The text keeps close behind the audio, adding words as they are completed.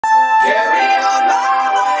Carry on my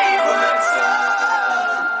wayward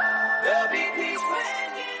son. There'll be peace when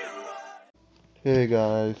you run. Hey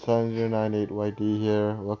guys, 7098YD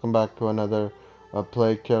here. Welcome back to another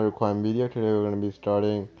Plague Tale Requiem video. Today we're going to be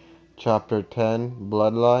starting Chapter 10,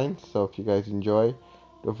 Bloodlines. So if you guys enjoy,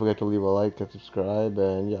 don't forget to leave a like and subscribe,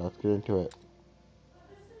 and yeah, let's get into it.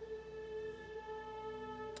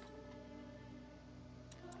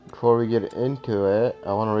 Before we get into it,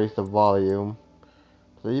 I want to raise the volume.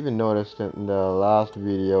 So I even noticed in the last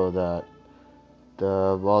video that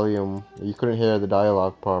the volume, you couldn't hear the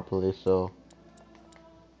dialogue properly, so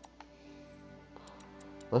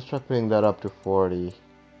let's try putting that up to 40.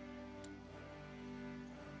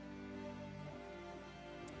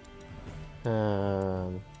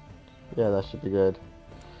 And yeah, that should be good.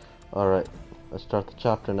 Alright, let's start the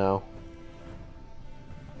chapter now.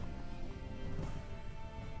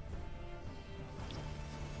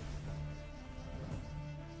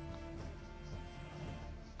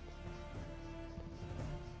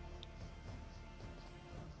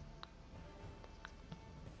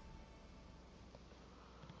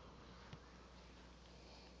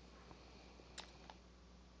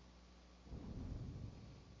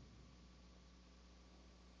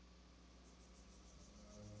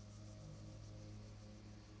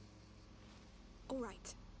 All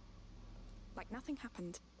right. Like nothing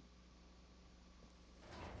happened.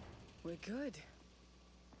 We're good.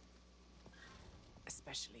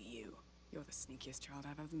 Especially you. You're the sneakiest child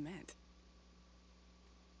I've ever met.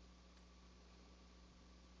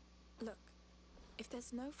 Look, if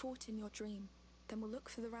there's no fort in your dream, then we'll look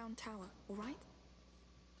for the round tower, all right?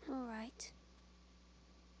 All right.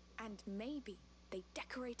 And maybe they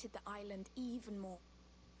decorated the island even more.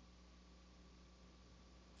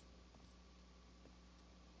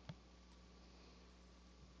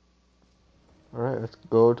 Alright, let's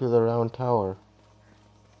go to the round tower.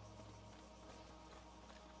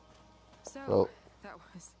 So, Oh. that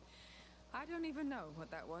was... I don't even know what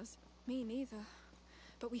that was. Me neither.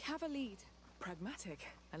 But we have a lead. Pragmatic.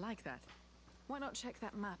 I like that. Why not check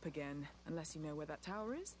that map again, unless you know where that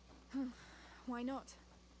tower is? Why not?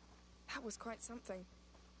 That was quite something.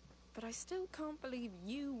 But I still can't believe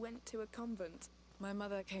you went to a convent. My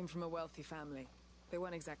mother came from a wealthy family. They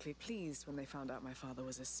weren't exactly pleased when they found out my father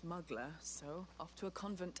was a smuggler, so off to a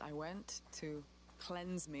convent I went to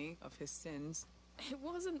cleanse me of his sins. It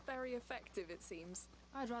wasn't very effective, it seems.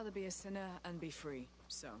 I'd rather be a sinner and be free.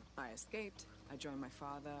 So I escaped, I joined my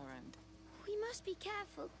father, and... We must be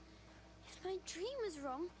careful. If my dream was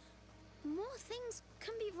wrong, more things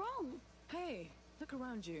can be wrong. Hey, look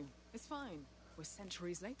around you. It's fine. We're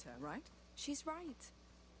centuries later, right? She's right.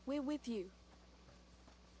 We're with you.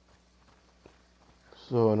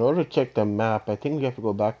 So in order to check the map, I think we have to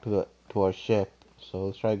go back to our ship. So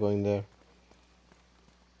let's try going there.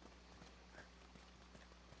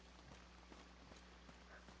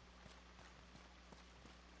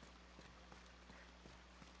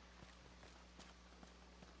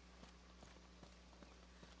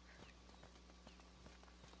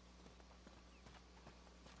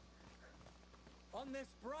 On this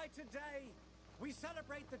brighter day, we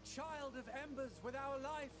celebrate the child of embers with our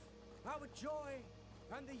life, our joy,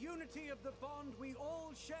 and the unity of the bond we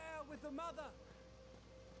all share with the mother.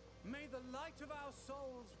 May the light of our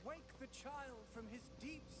souls wake the child from his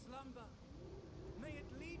deep slumber. May it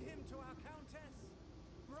lead him to our countess,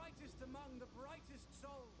 brightest among the brightest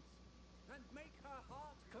souls, and make her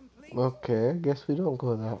heart complete. Okay, I guess we don't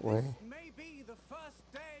go that way. This may be the first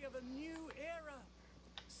day of a new era.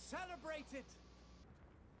 Celebrate it.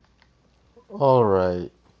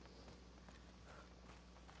 Alright.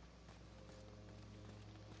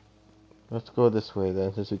 Let's go this way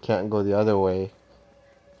then, since we can't go the other way.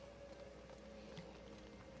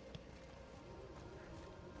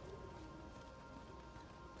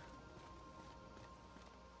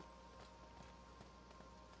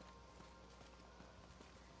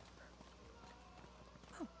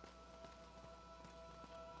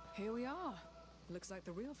 Here we are. Looks like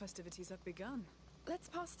the real festivities have begun. Let's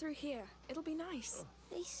pass through here. It'll be nice.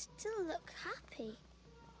 They still look happy.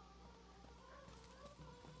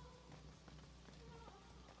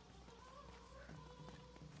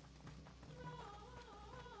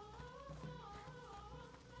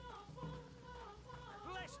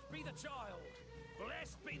 Blessed be the child.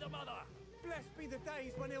 Blessed be the mother. Blessed be the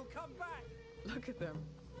days when he'll come back. Look at them.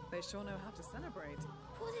 They sure know how to celebrate.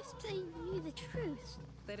 What if they knew the truth?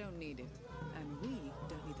 They don't need it, and we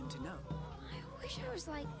don't need them to know. I wish I was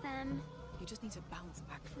like them. You just need to bounce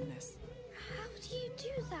back from this. How do you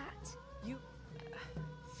do that? You...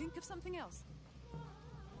 think of something else.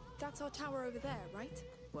 That's our tower over there, right?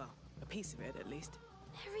 Well, a piece of it, at least.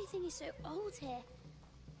 Everything is so old here.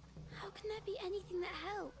 How can there be anything that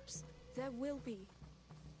helps? There will be.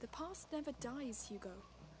 The past never dies, Hugo.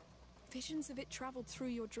 Visions of it traveled through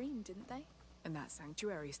your dream, didn't they? And that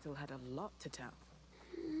sanctuary still had a lot to tell.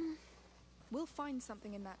 We'll find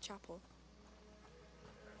something in that chapel.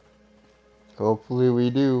 Hopefully we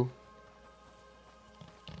do.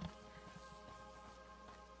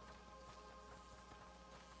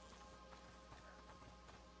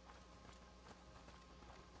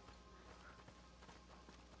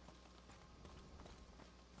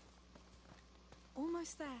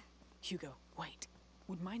 Almost there. Hugo, wait.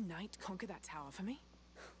 Would my knight conquer that tower for me?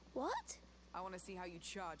 What? I want to see how you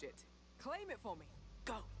charge it. Claim it for me.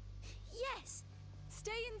 Go. Yes!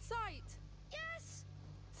 Stay in sight! Yes!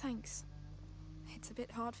 Thanks. It's a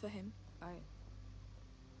bit hard for him.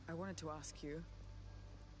 I wanted to ask you,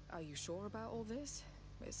 are you sure about all this?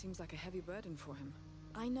 It seems like a heavy burden for him.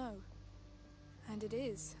 I know. And it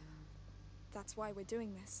is. That's why we're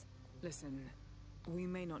doing this. Listen, we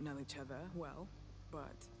may not know each other well,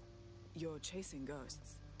 but you're chasing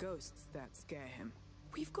ghosts. Ghosts that scare him.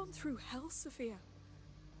 We've gone through hell, Sophia.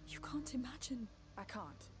 You can't imagine. I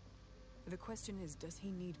can't. The question is, does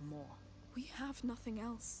he need more? We have nothing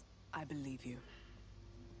else. I believe you.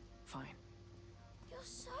 Fine. You're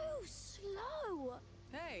so slow.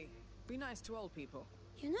 Hey, be nice to old people.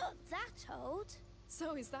 You're not that old.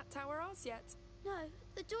 So is that tower ours yet? No,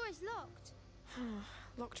 the door is locked.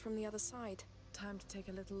 Locked from the other side. Time to take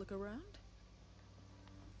a little look around?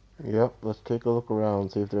 Yep, let's take a look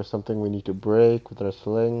around, see if there's something we need to break with our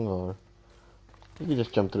sling, or we can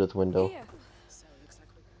just jump through this window. Here. So it looks like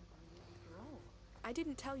we're going after all. I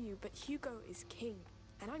didn't tell you, but Hugo is king,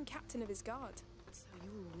 and I'm captain of his guard. So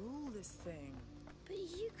you rule this thing. But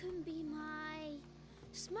you can be my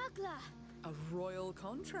smuggler. A royal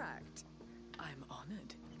contract. I'm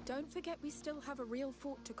honored. Don't forget we still have a real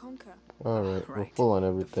fort to conquer. Alright, we're Right. full on The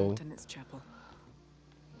everything. fort and its chapel.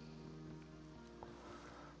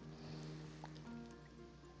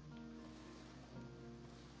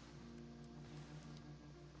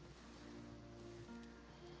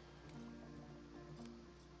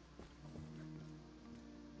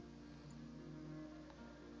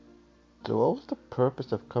 So what was the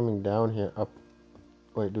purpose of coming down here? Up?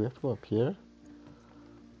 Wait, do we have to go up here?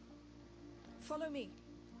 Follow me.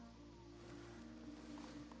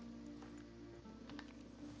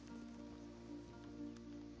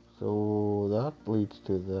 So that leads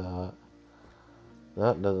to that.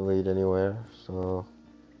 That doesn't lead anywhere, so...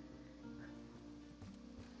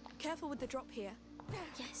 Careful with the drop here.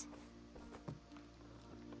 Yes.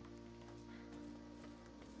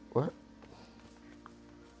 What?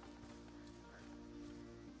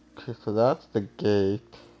 Okay, so that's the gate.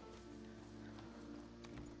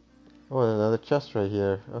 Oh, there's another chest right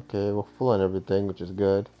here. Okay, we're full on everything, which is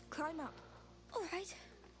good. Climb up. All right.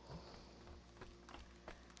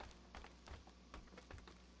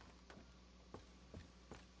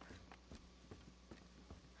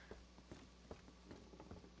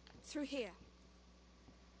 Through here.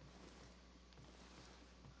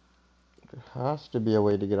 There has to be a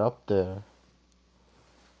way to get up there.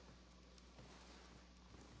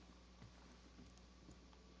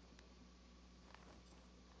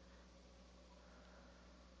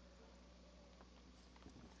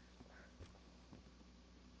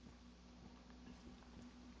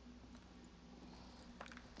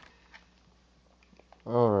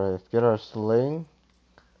 Alright, let's get our sling.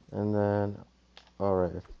 And then...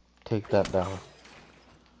 Alright, let's take that down.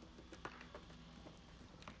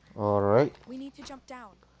 Alright. We need to jump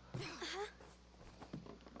down.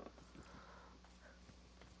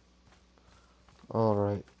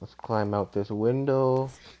 Alright, let's climb out this window.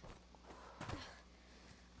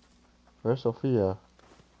 Where's Sophia?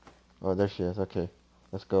 Oh, there she is. Okay,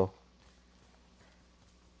 let's go.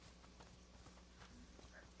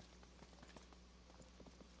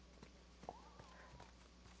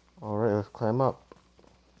 Alright, let's climb up.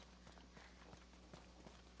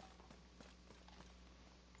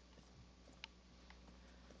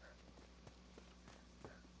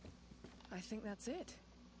 I think that's it.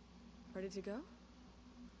 Ready to go?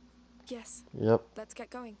 Yes, Yep. let's get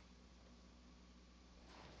going.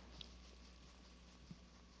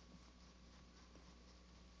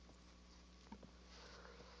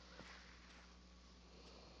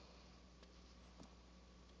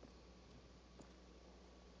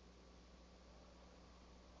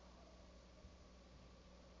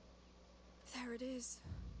 There it is.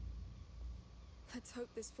 Let's hope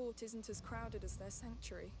this fort isn't as crowded as their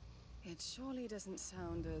sanctuary. It surely doesn't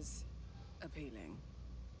sound as appealing.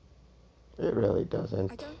 It really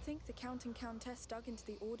doesn't. I don't think the Count and Countess dug into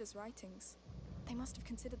the Order's writings. They must have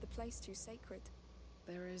considered the place too sacred.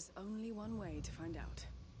 There is only one way to find out.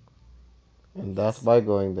 And that's by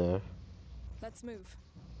going there. Let's move.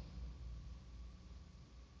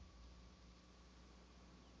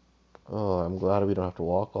 Oh, I'm glad we don't have to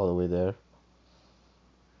walk all the way there.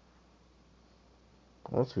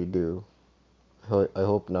 Unless we do. I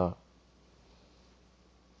hope not.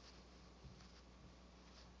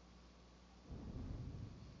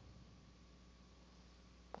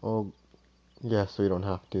 Oh, yes, we don't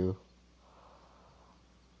have to.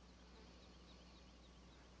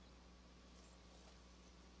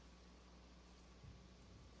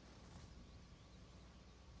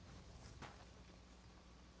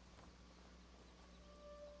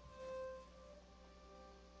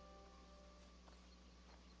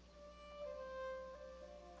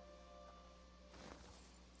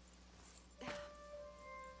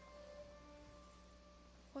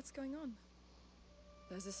 What's going on?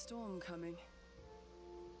 There's a storm coming.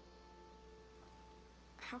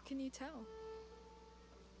 How can you tell?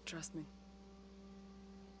 Trust me.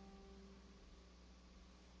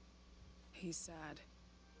 He's sad.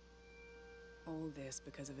 All this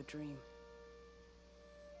because of a dream.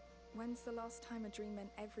 When's the last time a dream meant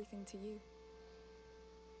everything to you?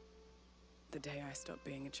 The day I stopped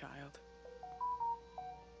being a child.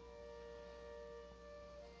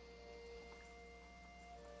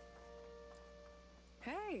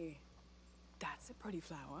 Hey, that's a pretty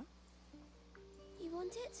flower. You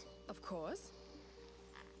want it? Of course.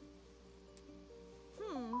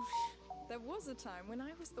 There was a time when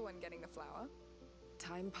I was the one getting the flower.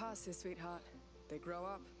 Time passes, sweetheart. They grow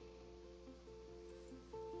up.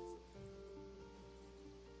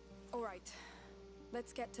 All right,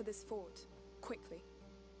 let's get to this fort, quickly.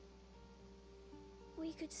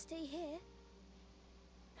 We could stay here.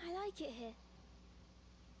 I like it here.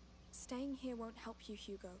 Staying here won't help you,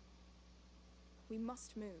 Hugo. We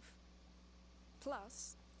must move.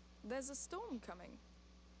 Plus, there's a storm coming.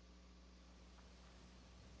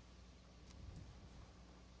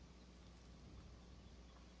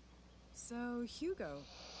 So, Hugo,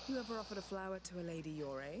 you ever offered a flower to a lady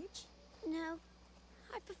your age? No,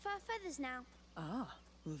 I prefer feathers now. Ah,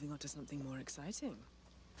 moving on to something more exciting.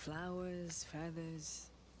 Flowers, feathers.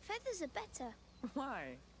 Feathers are better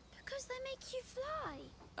Why? because they make you fly.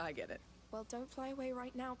 I get it. Well, don't fly away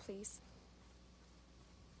right now, please.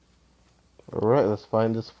 Alright, let's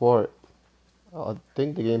find this fort. Oh, I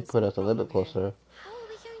think the game There's put no us a little bit problem here. closer. How are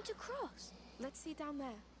we going to cross? Let's see down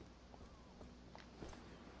there.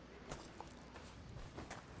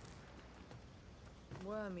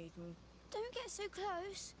 Worm-eaten. Don't get so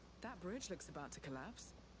close. That bridge looks about to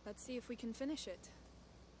collapse. Let's see if we can finish it.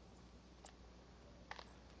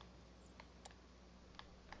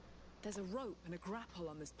 There's a rope and a grapple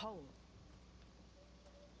on this pole.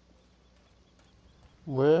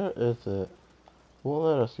 Where is it? Won't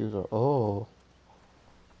let us use our... Oh.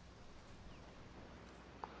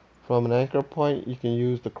 From an anchor point, you can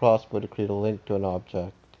use the crossbow to create a link to an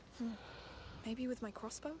object. Maybe with my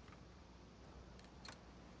crossbow?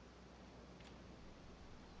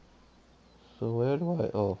 So where do I...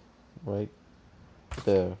 Oh, right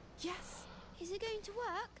there. Yes! Is it going to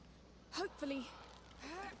work? Hopefully.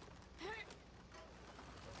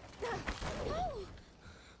 Oh!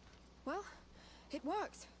 Well, it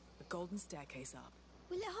worked. The golden staircase up.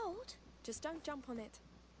 Will it hold? Just don't jump on it.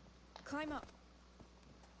 Climb up.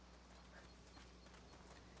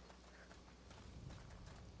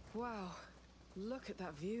 Wow, look at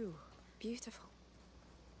that view. Beautiful.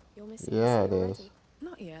 You're missing Yeah, the it sea is. already.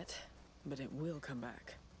 Not yet, but it will come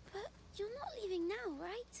back. But you're not leaving now,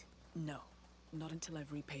 right? No, not until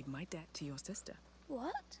I've repaid my debt to your sister.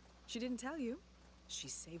 What? She didn't tell you. She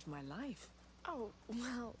saved my life. Oh,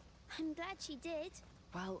 well, I'm glad she did.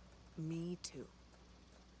 Well, me too.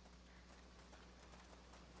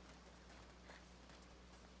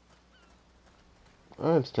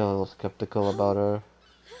 I'm still a little skeptical about her.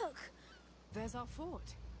 Look, There's our fort.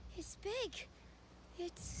 it's big.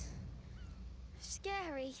 It's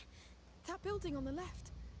scary. that building on the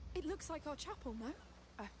left. It looks like our chapel, no?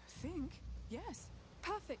 I think, yes.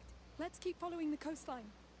 Perfect. Let's keep following the coastline.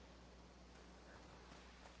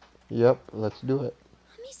 Yep, let's do it.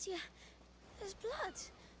 Amicia, there's blood.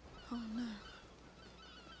 Oh no.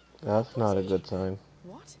 That's not a good sign.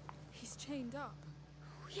 What? He's chained up.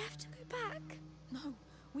 We have to go back. No,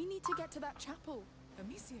 we need to get to that chapel.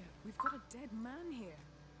 Amicia, we've got a dead man here.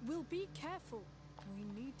 We'll be careful. We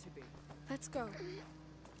need to be. Let's go.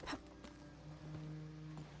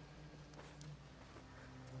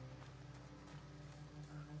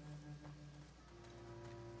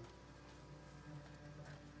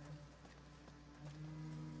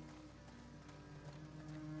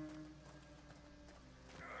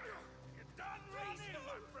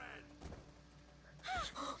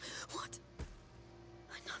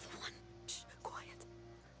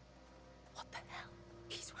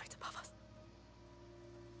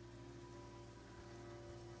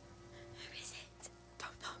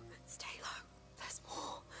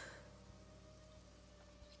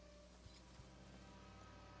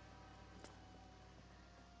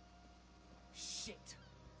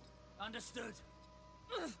 Understood.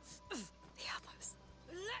 The others.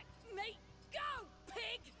 Let me go,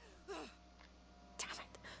 pig! Damn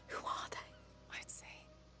it. Who are they? I'd say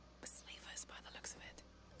slavers by the looks of it.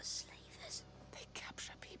 Slavers? They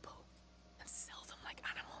capture people and sell them like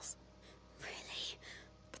animals. Really?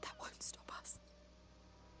 But that won't stop us.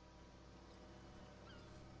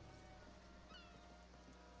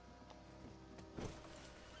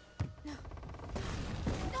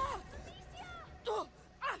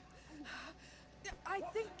 I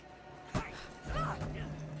think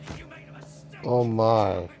You made a mistake. Oh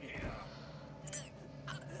my.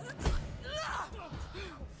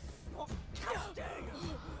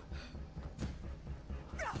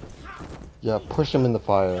 Yeah, push him in the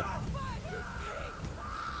fire.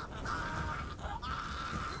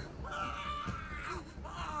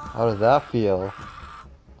 How does that feel?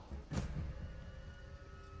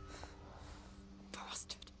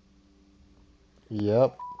 Bastard.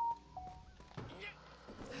 Yep.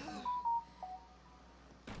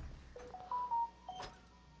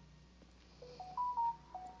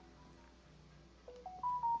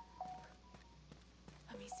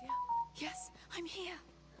 Amicia? Yes, I'm here.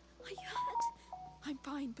 Are you hurt? I'm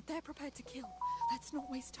fine, but they're prepared to kill. Let's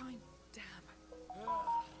not waste time. Damn.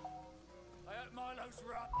 I hope Milo's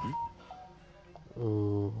right.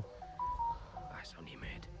 Ooh. Eyes on you,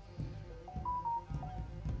 mate.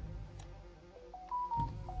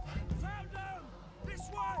 Found them! This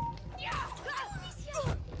way!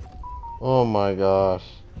 Oh my gosh.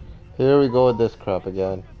 Here we go with this crap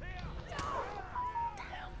again.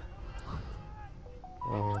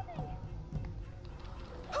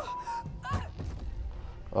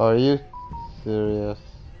 Are you serious?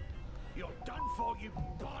 You're done for, you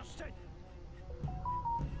bastard!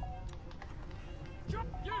 Jump,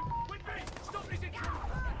 you! With me! Stop this intruder!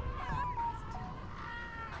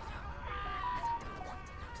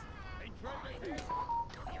 Intruder here!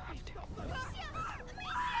 Don't you have to?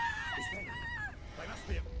 It's them. They must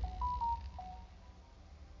be...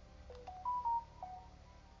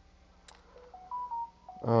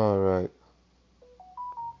 Alright.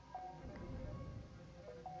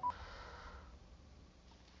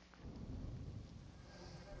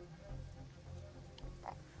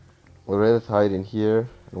 We'll just hide in here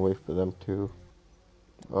and wait for them to.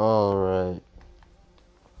 Alright.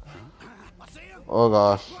 I see him! Oh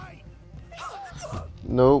gosh. Wait!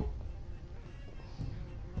 Nope.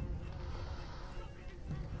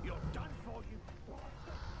 You're done for, you...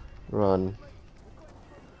 Run.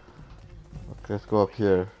 Okay, let's go up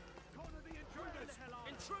here. Corner the intruders!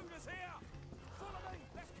 Intruders here! Follow me!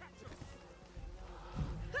 Let's catch them!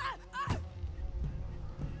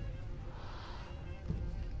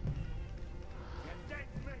 You're dead,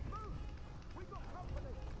 mate! Move! We got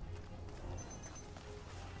company!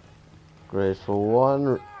 Great for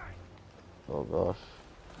one. Oh gosh.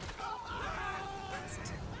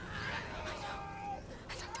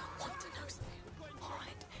 And I don't want to know.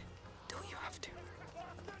 Alright. Do you have to?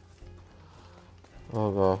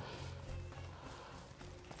 Oh gosh.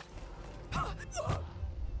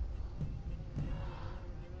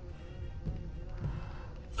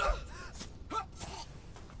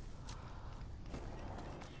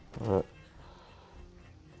 Alright.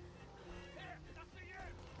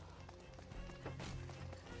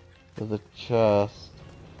 There's a chest.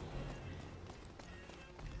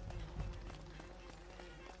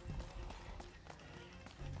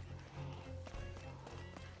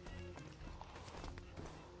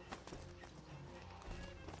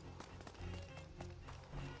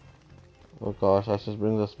 Oh gosh, that just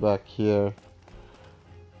brings us back here.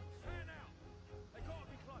 Clear now! They gotta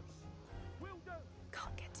be close! Will do!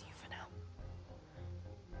 Can't get to you for now.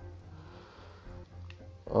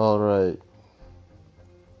 Alright.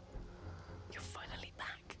 You're finally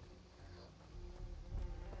back.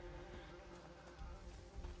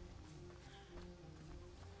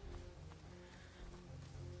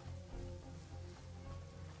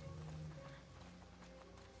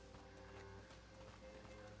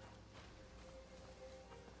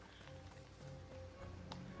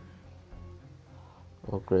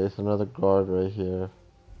 Oh great, it's another guard right here.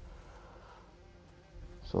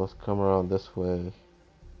 So let's come around this way.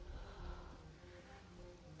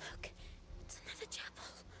 Look, it's another chapel.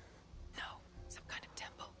 No, some kind of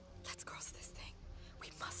temple. Let's cross this thing. We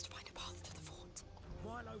must find a path to the fort.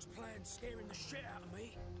 Milo's plan's scaring the shit out of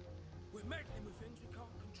me. We're meddling with things we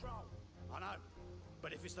can't control. I know,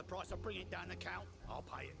 but if it's the price of bringing down the Count, I'll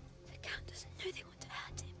pay it. The Count doesn't know they want to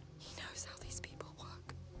hurt him. He knows how these people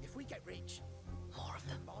work. If we get rich, More of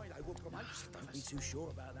them. Milo will promote some of us. Don't be too sure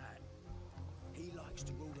about that. He likes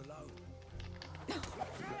to rule alone.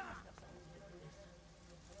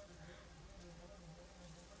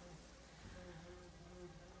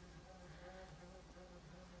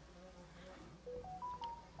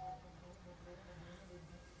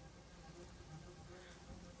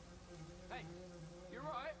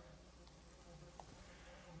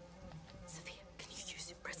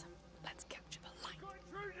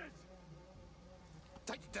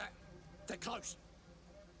 close.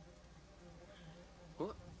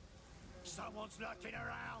 What? Someone's lurking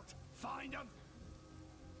around. Find them.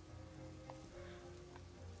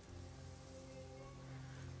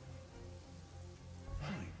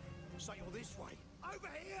 So you're this way. Over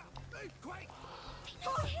here. Move quick.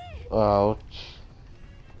 Over here! Ouch.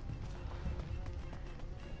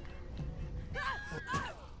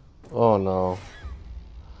 Oh no.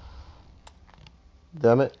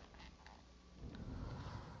 Damn it.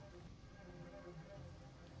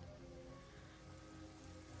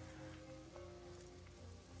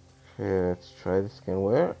 Okay, let's try this again.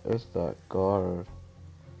 Where is that guard?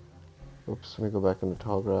 Oops, let me go back in the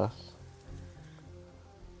tall grass.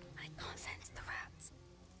 I can't sense the rats.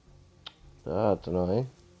 That's annoying.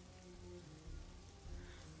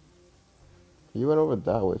 He went over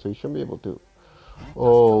that way, so he shouldn't be able to.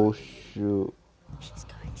 Oh shoot. She's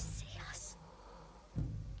going to see us.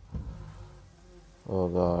 Oh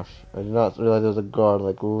gosh. I did not realize there was a guard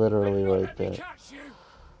like literally right there. Catch you.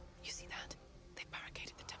 You see that? They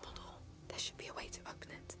barricaded the temple door. There should be a way to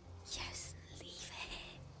open it. Yes, leave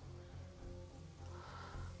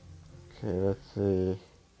it. Okay, let's see.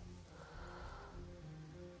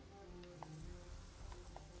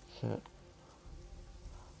 Shit.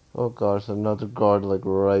 Oh gosh, another guard like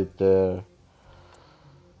right there.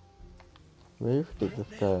 Maybe if we take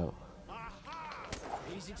this guy out. Aha!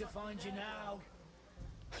 Easy to find you now.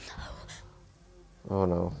 Oh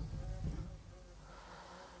no.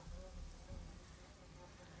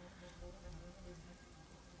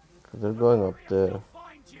 Cause they're going up there. They'll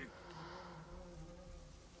find you.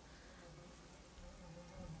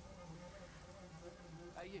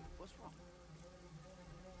 Hey, you. What's wrong?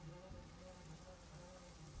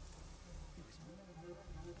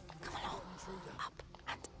 Up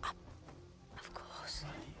and up. Of course.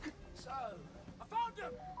 So, I found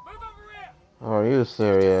them. Move over here. Oh, are you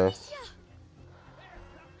serious? Yeah.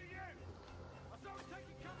 After you. I saw him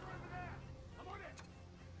taking cover over there. I'm on it.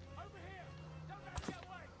 Over here. Don't let him get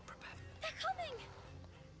away. They're coming.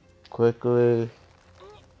 Quickly.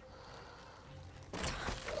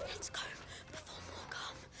 Let's go before more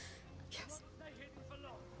come. Yes. Stay hidden for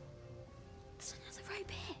long. There's another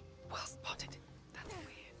rope here. Well spotted. That's weird.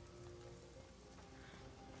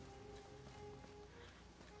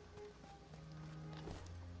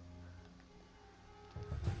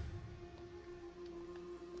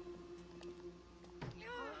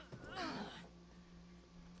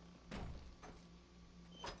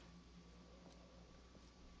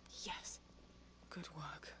 Yes. Good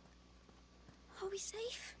work. Are we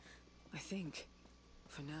safe? I think.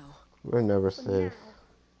 For now. We're never safe.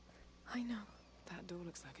 I know. That door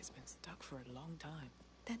looks like it's been stuck for a long time.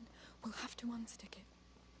 Then we'll have to unstick it.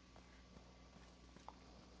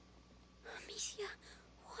 Amicia,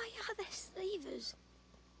 why are there slavers?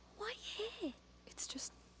 Why here? It's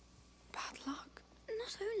just bad luck.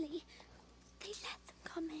 Not only, they let them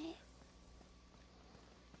come here.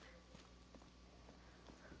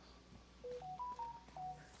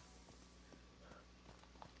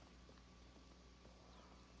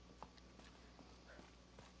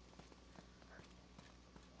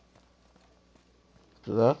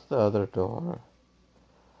 So that's the other door.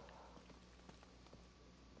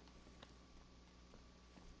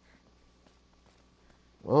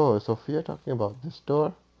 Oh, is Sophia talking about this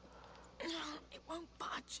door? It won't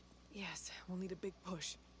budge. Yes, we'll need a big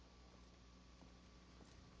push.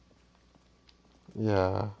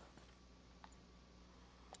 Yeah.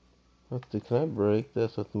 Let's see, can I break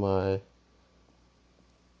this with my...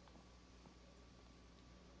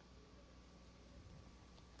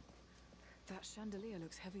 That chandelier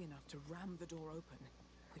looks heavy enough to ram the door open.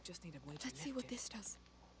 We just need a way to Let's see lift what it. this does.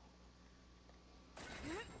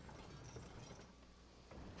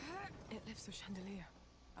 It lifts the chandelier.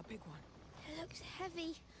 A big one. It looks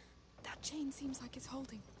heavy. That chain seems like it's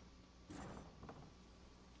holding.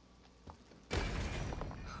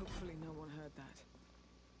 Hopefully no one heard that.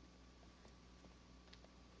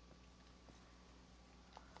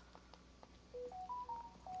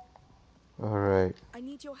 Alright. I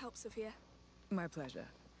need your help, Sophia. My pleasure.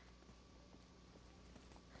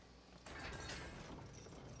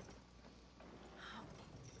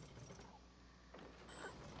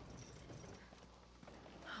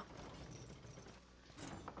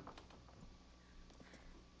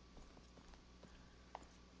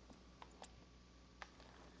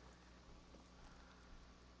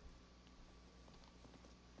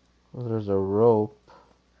 Oh, there's a rope.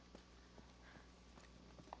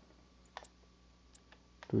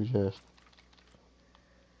 Do we just...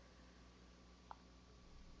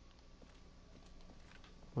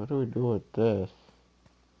 What do we do with this?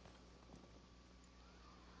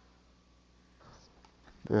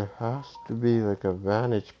 There has to be like a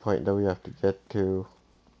vantage point that we have to get to,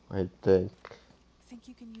 I think. Think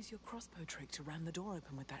you can use your crossbow trick to ram the door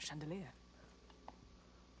open with that chandelier?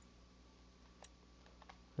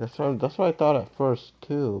 That's what I thought at first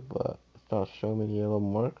too, but it's not showing me yellow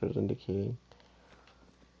markers indicating.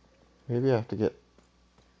 Maybe I have to get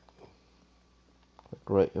like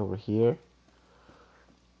right over here.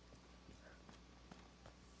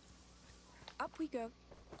 Up we go.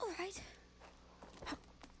 All right.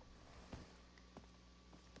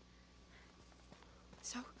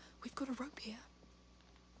 So, we've got a rope here.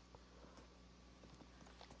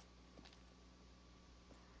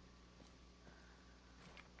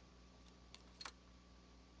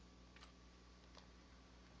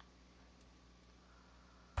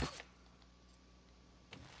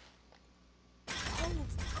 Hold!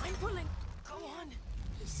 I'm pulling! Go on!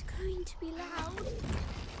 It's going to be loud.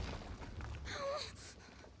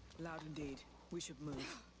 Loud indeed. We should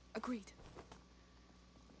move. Agreed.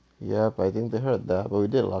 Yep, I think they heard that, but we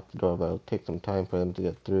did lock the door, but it'll take some time for them to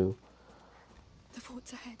get through. The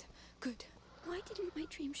fort's ahead. Good. Why didn't my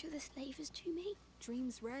dream show the slavers to me?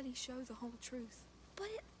 Dreams rarely show the whole truth. But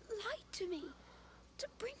it lied to me. To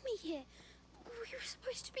bring me here. We were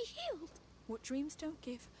supposed to be healed. What dreams don't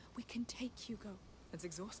give, we can take, Hugo. It's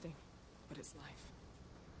exhausting, but it's life.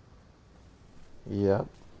 Yep.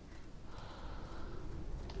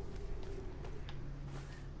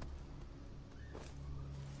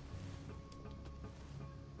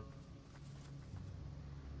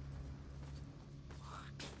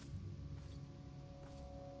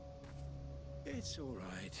 It's all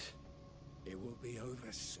right. It will be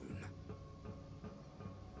over soon.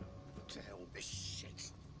 To hell with this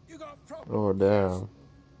shit. You got problems? Oh, damn.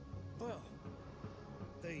 Well,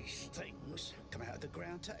 these things come out of the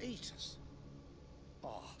ground to eat us.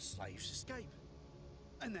 Our slaves escape.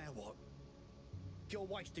 And now what? You're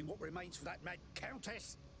wasting what remains for that mad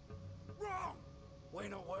countess? Wrong! We're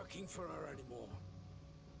not working for her anymore.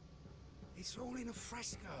 It's all in a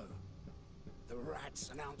fresco. The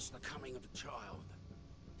rats announced the coming of the child.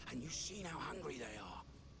 And you've seen how hungry they are.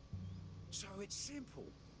 So it's simple.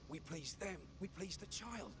 We please them, we please the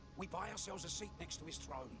child. We buy ourselves a seat next to his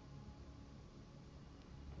throne.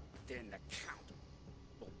 Then the Count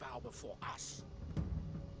will bow before us.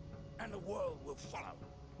 And the world will follow.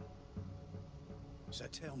 So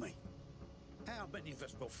tell me, how many of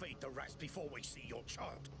us will feed the rats before we see your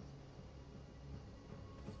child?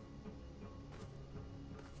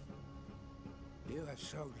 You have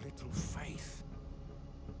so little faith.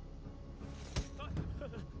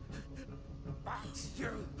 But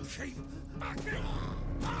you keep backing me.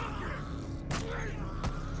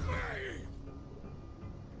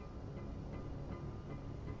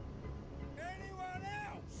 Anyone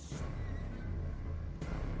else?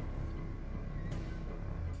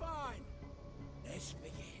 Fine. Let's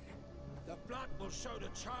begin. The blood will show the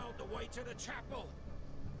child the way to the chapel.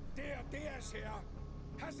 Dear Diaz here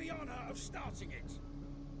has the honor of starting it.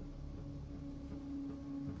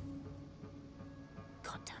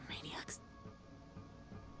 Goddamn maniacs.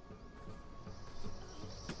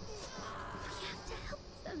 We have to help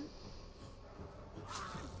them.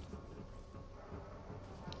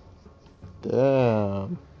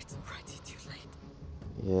 Damn. It's already too late.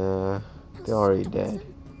 Yeah, they're already dead.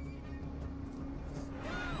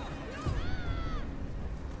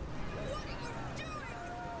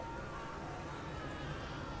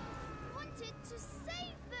 Wanted to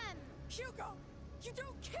save them. Hugo! You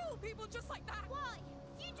don't kill people just like that! Why?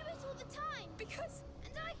 You do it all the time. Because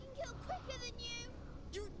And I can kill quicker than you.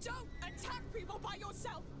 you don't attack people by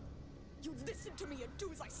yourself! You listen to me and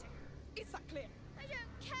do as I say. Is that clear? I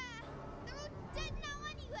don't care. They're all dead now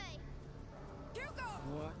anyway. Hugo!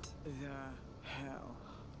 What the hell?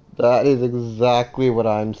 That is exactly what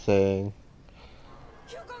I'm saying.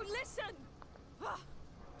 Hugo, listen! Ah.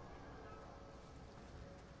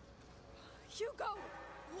 Hugo!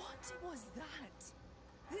 What was that?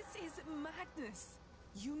 This is madness.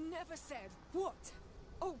 You never said What?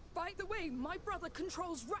 Oh, by the way, my brother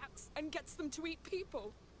controls rats and gets them to eat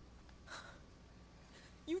people.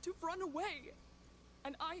 You'd have run away.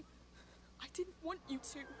 And I didn't want you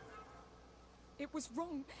to. It was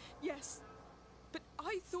wrong, yes. But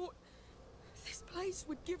I thought this place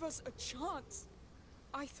would give us a chance.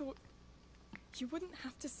 I thought you wouldn't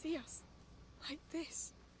have to see us like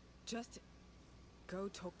this. just go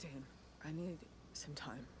talk to him. I need some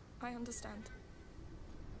time. I understand.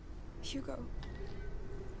 Hugo,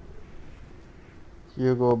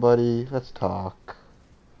 Hugo, buddy, let's talk.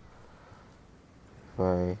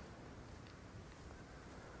 Bye.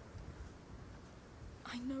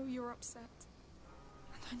 I know you're upset.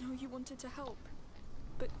 And I know you wanted to help.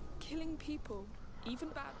 But killing people, even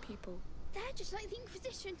bad people, They're just like the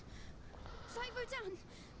Inquisition. Like Rodan.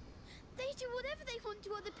 They do whatever they want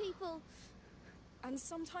to other people. and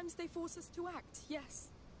sometimes they force us to act, yes.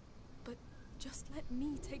 But just let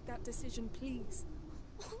me take that decision, please.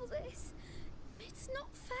 All this, it's not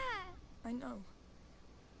fair. I know.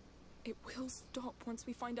 It will stop once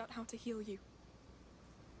we find out how to heal you.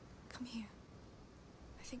 Come here.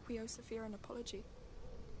 I think we owe Sophia an apology.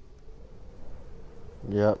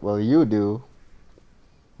 Yeah, well, you do.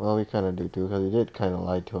 Well, we kind of do too, because we did kind of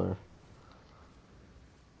lie to her.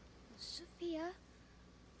 Sophia,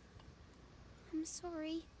 I'm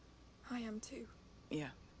sorry. I am too. Yeah.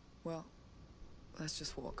 Well, let's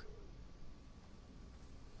just walk.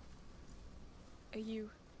 Are you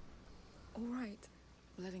all right?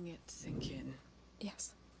 Letting it sink in.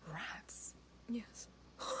 Yes. Rats. Yes.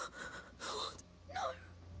 No.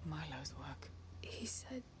 Milo's work. He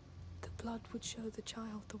said the blood would show the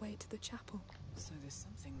child the way to the chapel. So there's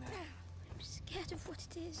something there. I'm scared of what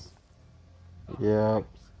it is. Yeah.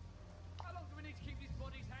 How long do we need to keep these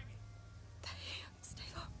bodies hanging? They're here. Stay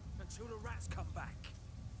low. Until the rats come back,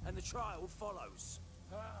 and the trial follows.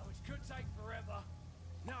 Oh, it could take forever.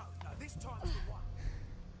 No, this time's the one.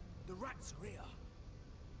 The rats are here.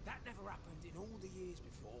 That never happened in all the years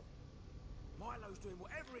before. Milo's doing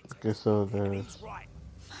whatever it takes. Okay, so and there's... he's right.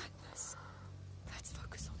 Madness. Let's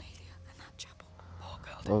focus on Alia and that chapel. Poor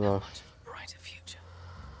girl Oh, didn't have gosh. much of a brighter future.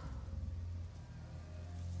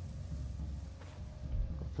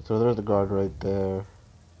 Okay, so there's the guard right there.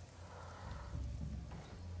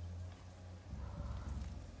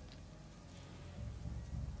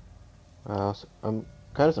 Wow, so I'm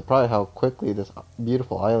kind of surprised how quickly this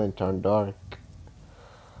beautiful island turned dark.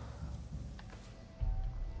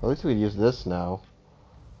 At least we can use this now.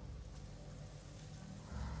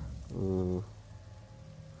 Ooh.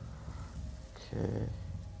 Okay.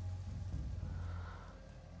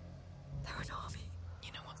 They're an army.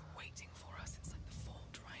 You know what's waiting for us? It's like the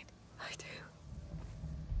fort, right? I do.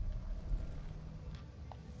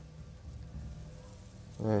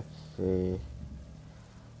 Let's see.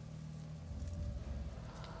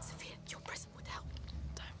 Sophia, your prism would help.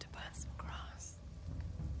 Time to burn some grass.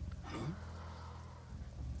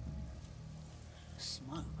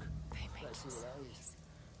 Smoke. They make Let's see it what so that is. easy.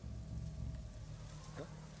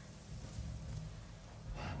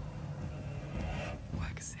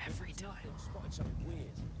 Works every time. Spotted something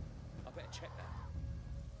weird. I better check that.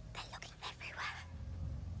 They're looking everywhere.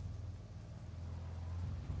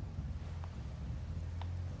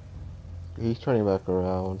 He's turning back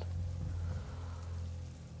around.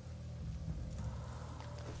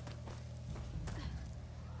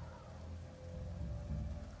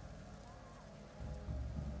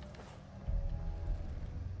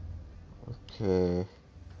 Okay.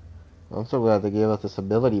 I'm so glad they gave us this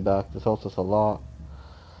ability back. This helps us a lot.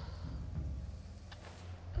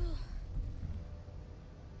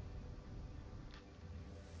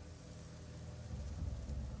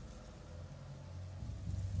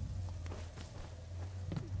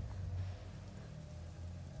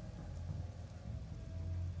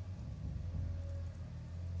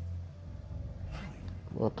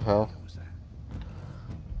 What the hell? was that?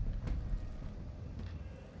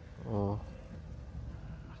 Oh.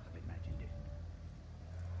 Must have imagined it.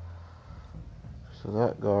 So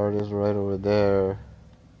that guard is right over there.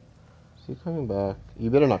 Is he coming back? You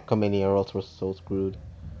better not come in here or else we're so screwed.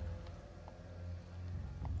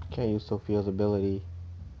 Can't use Sophia's ability.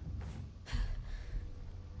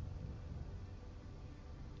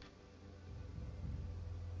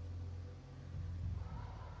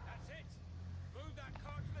 That's it. Move that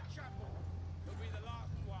car to the chapel. It'll be the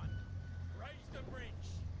last one. Raise the bridge.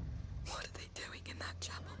 What are they doing in that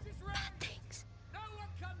chapel? Notice Bad round. things. No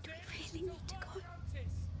one comes in. really until need to further go.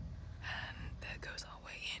 notice. And there goes our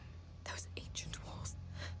way in. Those ancient walls.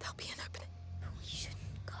 There'll be an opening. We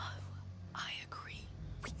shouldn't go. I agree.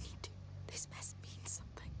 We need to. This mess means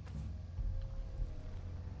something.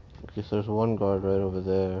 Okay, so there's one guard right over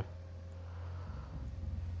there.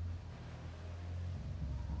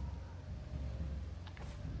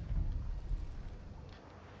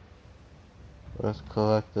 Let's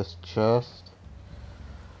collect this chest.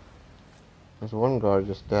 There's one guard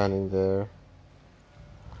just standing there.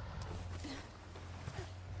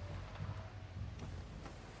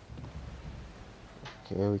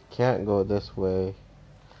 Okay, we can't go this way.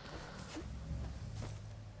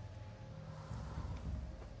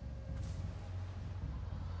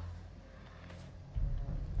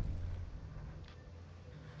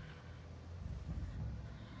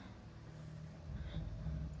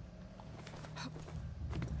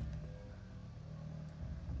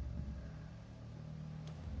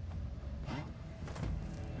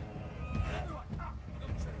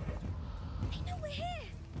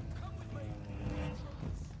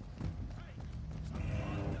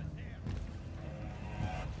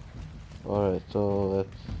 Alright, so let's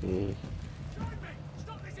see.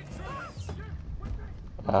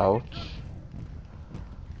 Ouch.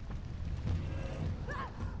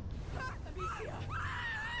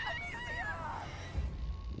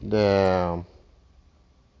 Damn.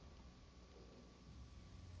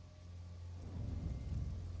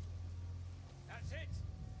 That's it.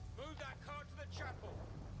 Move that car to the chapel.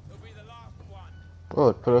 It'll be the last one. Oh,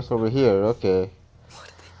 it put us over here. Okay. What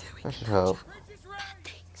are they doing? That should help. Bridge is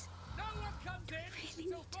raised. No one comes in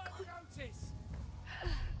until further notice.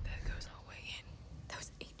 There goes our way in.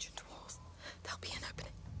 Those ancient walls. There'll be an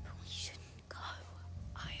opening. But we shouldn't go.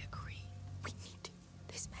 I agree. We need to.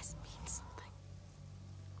 This mess means something.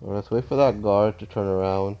 Well, let's wait for that guard to turn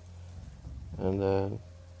around. And then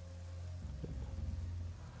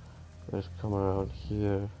let's come around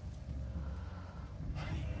here.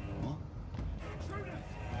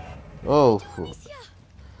 Oh,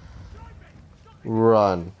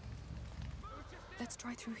 run Let's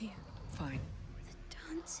try through here. Fine. The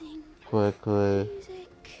dancing, quickly. music,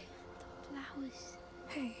 the flowers,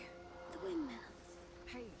 Hey, the windmills.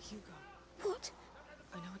 Hey, Hugo. What?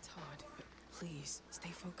 I know it's hard, but please stay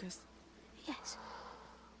focused. Yes,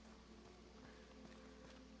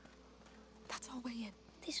 that's our way in.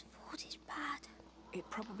 this fort is bad. It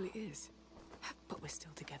probably is, but we're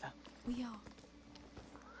still together. We are.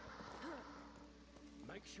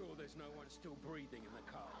 Make sure there's no one still breathing in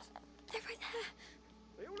the cars. They're right there.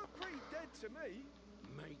 They all look pretty dead to me.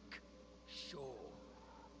 Make sure.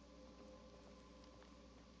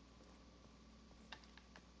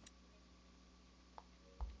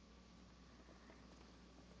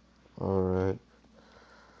 Alright.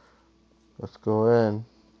 Let's go in.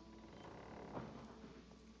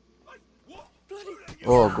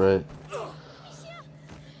 Oh, great.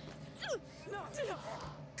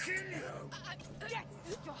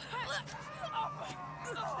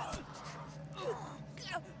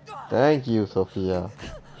 Thank you, Sophia.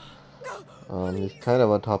 He's kind of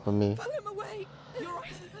on top of me. Pull him away. You're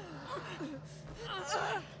right.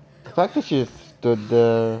 The fact that she just stood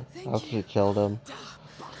there after she killed him.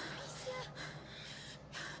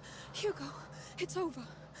 Hugo, it's over.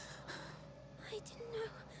 I didn't know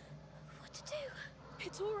what to do.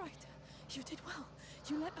 It's all right. You did well.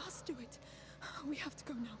 You let us do it. We have to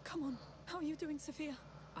go now. Come on. How are you doing, Sophia?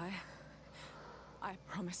 I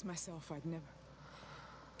promised myself I'd never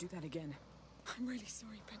do that again. I'm really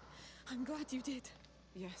sorry, but I'm glad you did.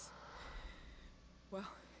 Yes. Well,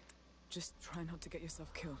 just try not to get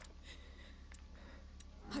yourself killed.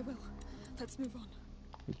 I will. Let's move on.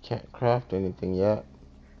 We can't craft anything yet.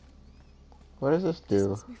 What does this This do?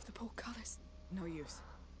 must move the portcullis. No use.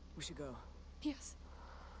 We should go. Yes.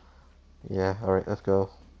 Yeah, alright, let's go.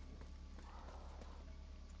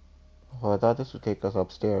 Well, I thought this would take us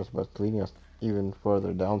upstairs, but it's leading us even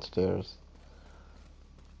further downstairs.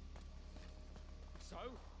 So,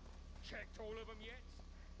 checked all of them yet?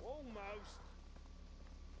 Almost.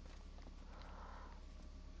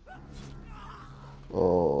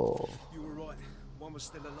 Oh. You were right. One was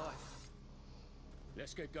still alive.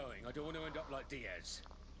 Let's get going. I don't want to end up like Diaz.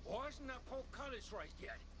 Why isn't that portcullis raised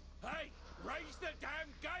yet? Hey, raise the damn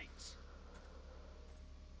gates!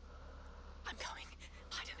 I'm going.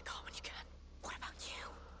 Hide in the car when you can. What about you?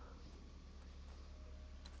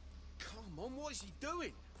 Come on, what is he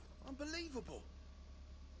doing? Unbelievable.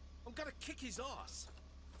 I'm gonna kick his ass.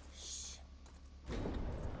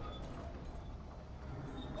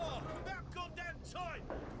 Oh, about goddamn time!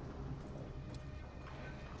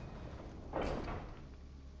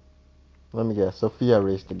 Let me guess, Sophia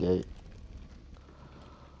raised the gate.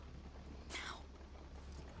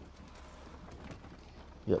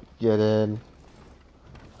 Yep, get in.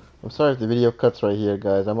 I'm sorry if the video cuts right here,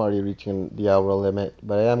 guys. I'm already reaching the hour limit,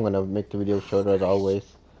 but I am gonna make the video shorter as always.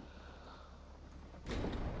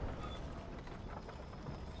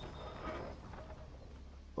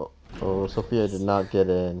 Oh, Sophia did not get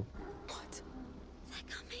in. What? They're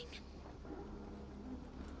coming.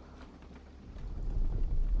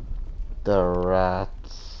 The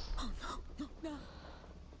rats. Oh no, no, no.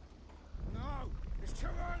 No, it's too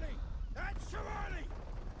early! That's too early!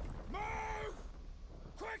 Move!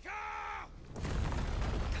 Quicker!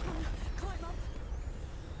 Come on, climb up.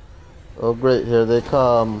 Oh great, here they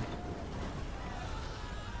come.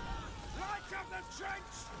 Light up the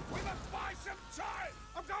trench! We must buy some time!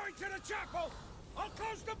 I'm going to the chapel! I'll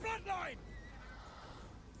close the bloodline!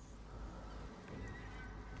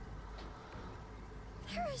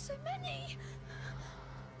 There are so many.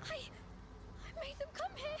 I made them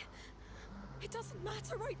come here. It doesn't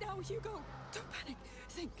matter right now, Hugo. Don't panic.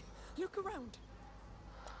 Think. Look around.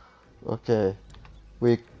 Okay.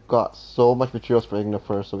 We got so much materials for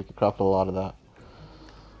Ignifer, so we can craft a lot of that.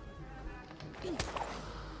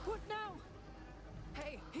 What now?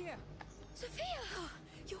 Hey, here! Sophia!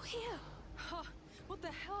 You're here. Huh, what the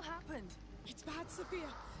hell happened? It's bad, Sophia.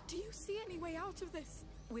 Do you see any way out of this?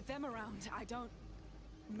 With them around, I don't...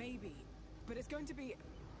 Maybe. But it's going to be...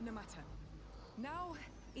 no matter. Now,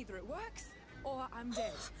 either it works, or I'm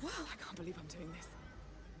dead. Wow. I can't believe I'm doing this.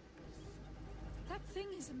 That thing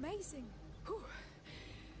is amazing. Whew.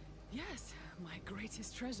 Yes, my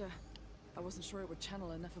greatest treasure. I wasn't sure it would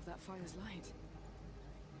channel enough of that fire's light.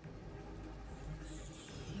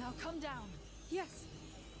 Now come down. Yes.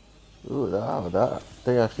 Ooh, that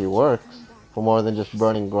thing actually works for more than just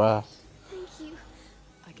burning grass. Thank you.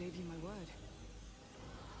 I gave you my word.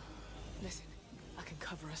 Listen, I can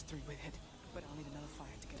cover us three with it, but I'll need another fire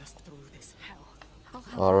to get us through this hell. I'll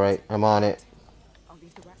help. Alright, I'm on it. I'll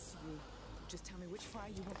leave the rest to you. Just tell me which fire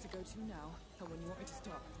you want to go to now, and when you want me to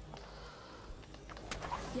stop.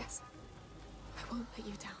 Yes. I won't let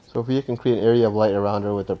you down. Sophia can create an area of light around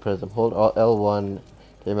her with her prism. Hold L1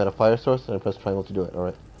 to aim at a fire source and press triangle to do it.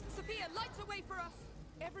 Alright. Sophia, light a way for us.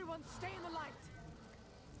 Everyone stay in the light.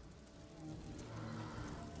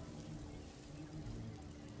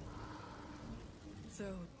 So,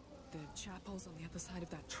 the chapel's on the other side of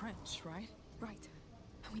that trench, right? Right.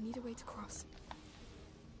 And we need a way to cross.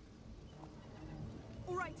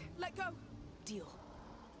 All right, let go. Deal.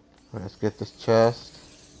 Let's get this chest.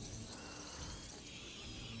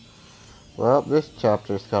 Well, this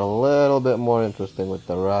chapter's got a little bit more interesting with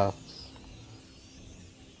the rafts.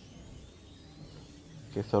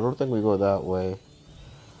 Okay, so I don't think we go that way.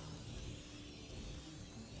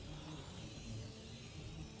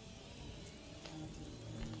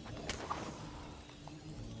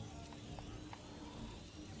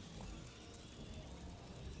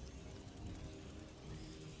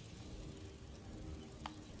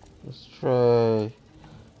 Let's try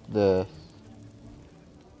this.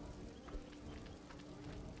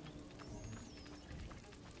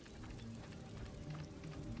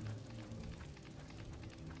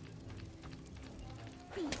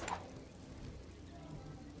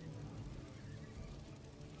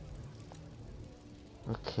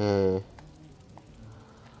 Okay.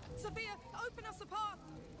 Sophia, open us a path.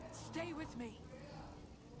 Stay with me.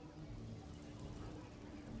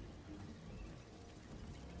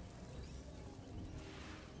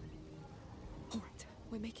 All right,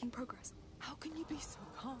 we're making progress. How can you be so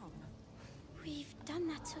calm? We've done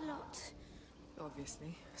that a lot.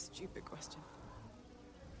 Obviously, a stupid question.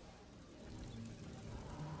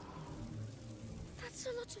 That's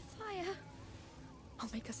a lot of fire. I'll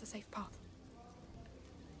make us a safe path.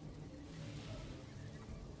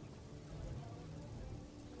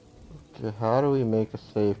 Okay, how do we make a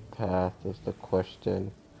safe path is the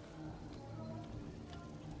question.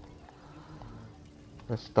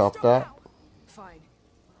 Let's stop that. Now. Fine.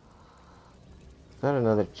 Got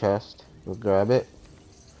another chest. We'll grab it.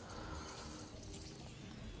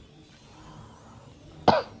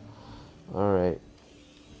 Alright.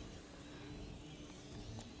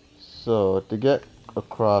 So, to get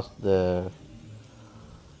across there,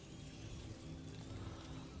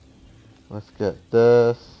 let's get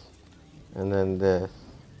this, and then this.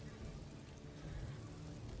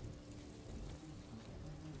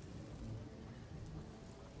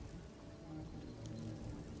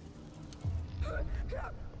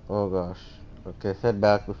 Oh gosh. Okay, let's head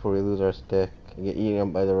back before we lose our stick and get eaten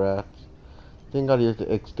up by the rats. I think I'll use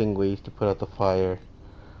the extinguish to put out the fire.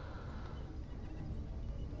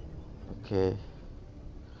 Okay.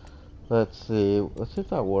 Let's see. Let's see if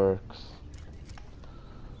that works.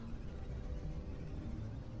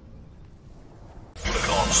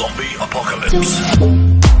 Zombie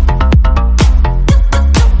apocalypse.